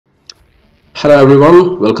Hello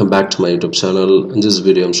everyone, welcome back to my YouTube channel. In this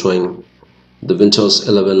video I'm showing the Windows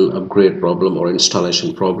 11 upgrade problem or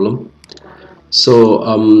installation problem. So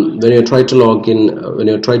when you try to log in, when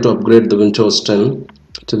you try to upgrade the Windows 10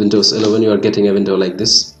 to Windows 11, you are getting a window like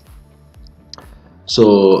this.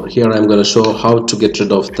 So here I'm going to show how to get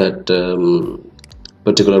rid of that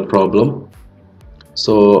particular problem.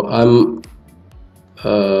 So I'm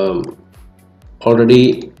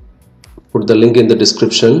already put the link in the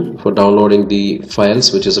description for downloading the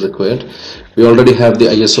files which is required. We already have the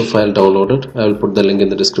ISO file downloaded. I will put the link in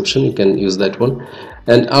the description. You can use that one.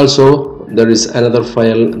 And also there is another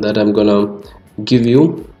file that I'm gonna give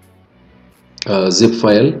you, a zip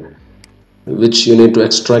file which you need to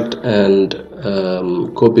extract and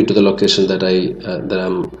copy to the location that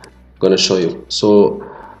I'm gonna show you. So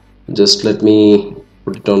just let me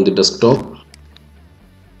put it on the desktop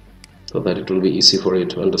so that it will be easy for you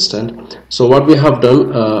to understand. So what we have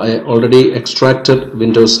done, I already extracted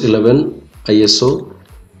Windows 11 ISO.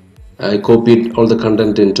 I copied all the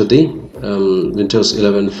content into the Windows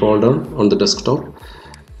 11 folder on the desktop.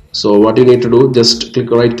 So what you need to do, just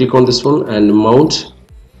right click on this one and mount.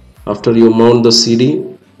 After you mount the CD,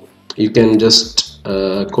 you can just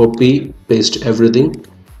copy paste everything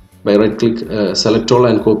by right click, select all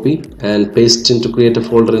and copy and paste into create a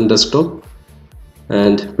folder in desktop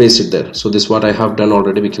and paste it there. So this is what I have done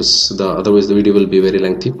already, because otherwise the video will be very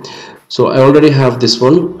lengthy. So I already have this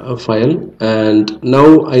one file, and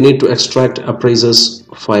now I need to extract appraisers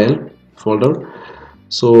file folder.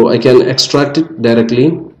 So I can extract it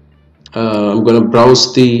directly. I'm gonna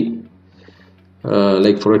browse the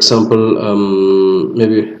like for example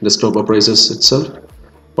maybe desktop appraisers itself,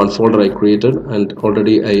 one folder I created, and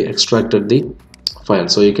already I extracted the file.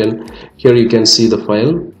 So you can, here you can see the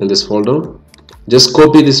file in this folder. Just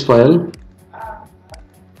copy this file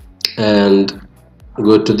and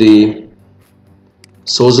go to the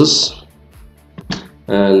sources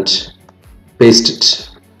and paste it.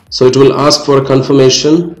 So it will ask for a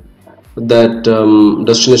confirmation that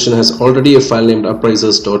destination has already a file named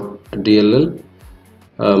appraisers.dll.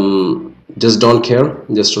 Just don't care,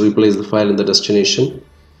 just replace the file in the destination.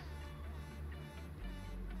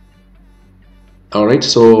 Alright,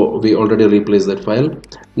 so we already replaced that file.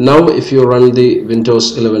 Now if you run the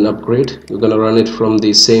Windows 11 upgrade, you're gonna run it from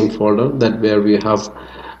the same folder that where we have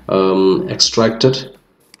extracted.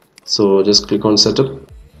 So just click on setup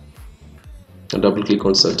and double click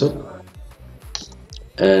on setup,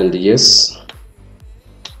 and yes.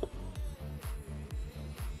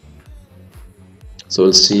 So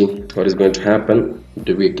we'll see what is going to happen.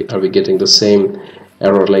 Are we getting the same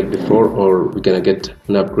error like before, or we're gonna get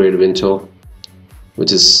an upgrade window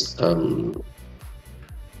which is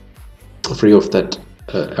free of that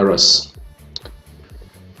errors.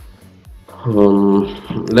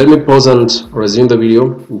 Let me pause and resume the video,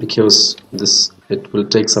 because it will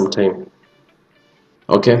take some time.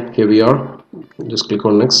 Okay, here we are. Just click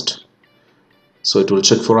on next. So it will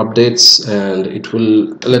check for updates and it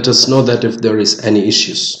will let us know that if there is any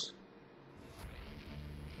issues.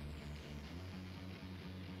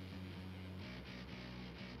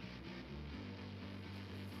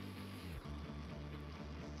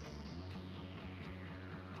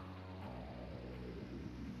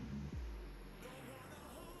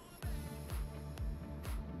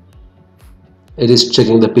 It is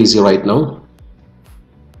checking the PC right now.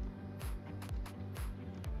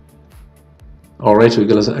 Alright, we're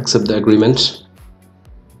gonna accept the agreement.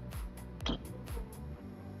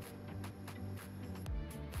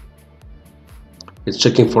 It's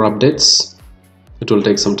checking for updates. It will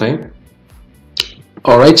take some time.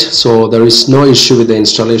 Alright, so there is no issue with the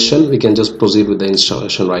installation. We can just proceed with the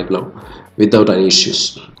installation right now without any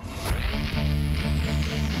issues.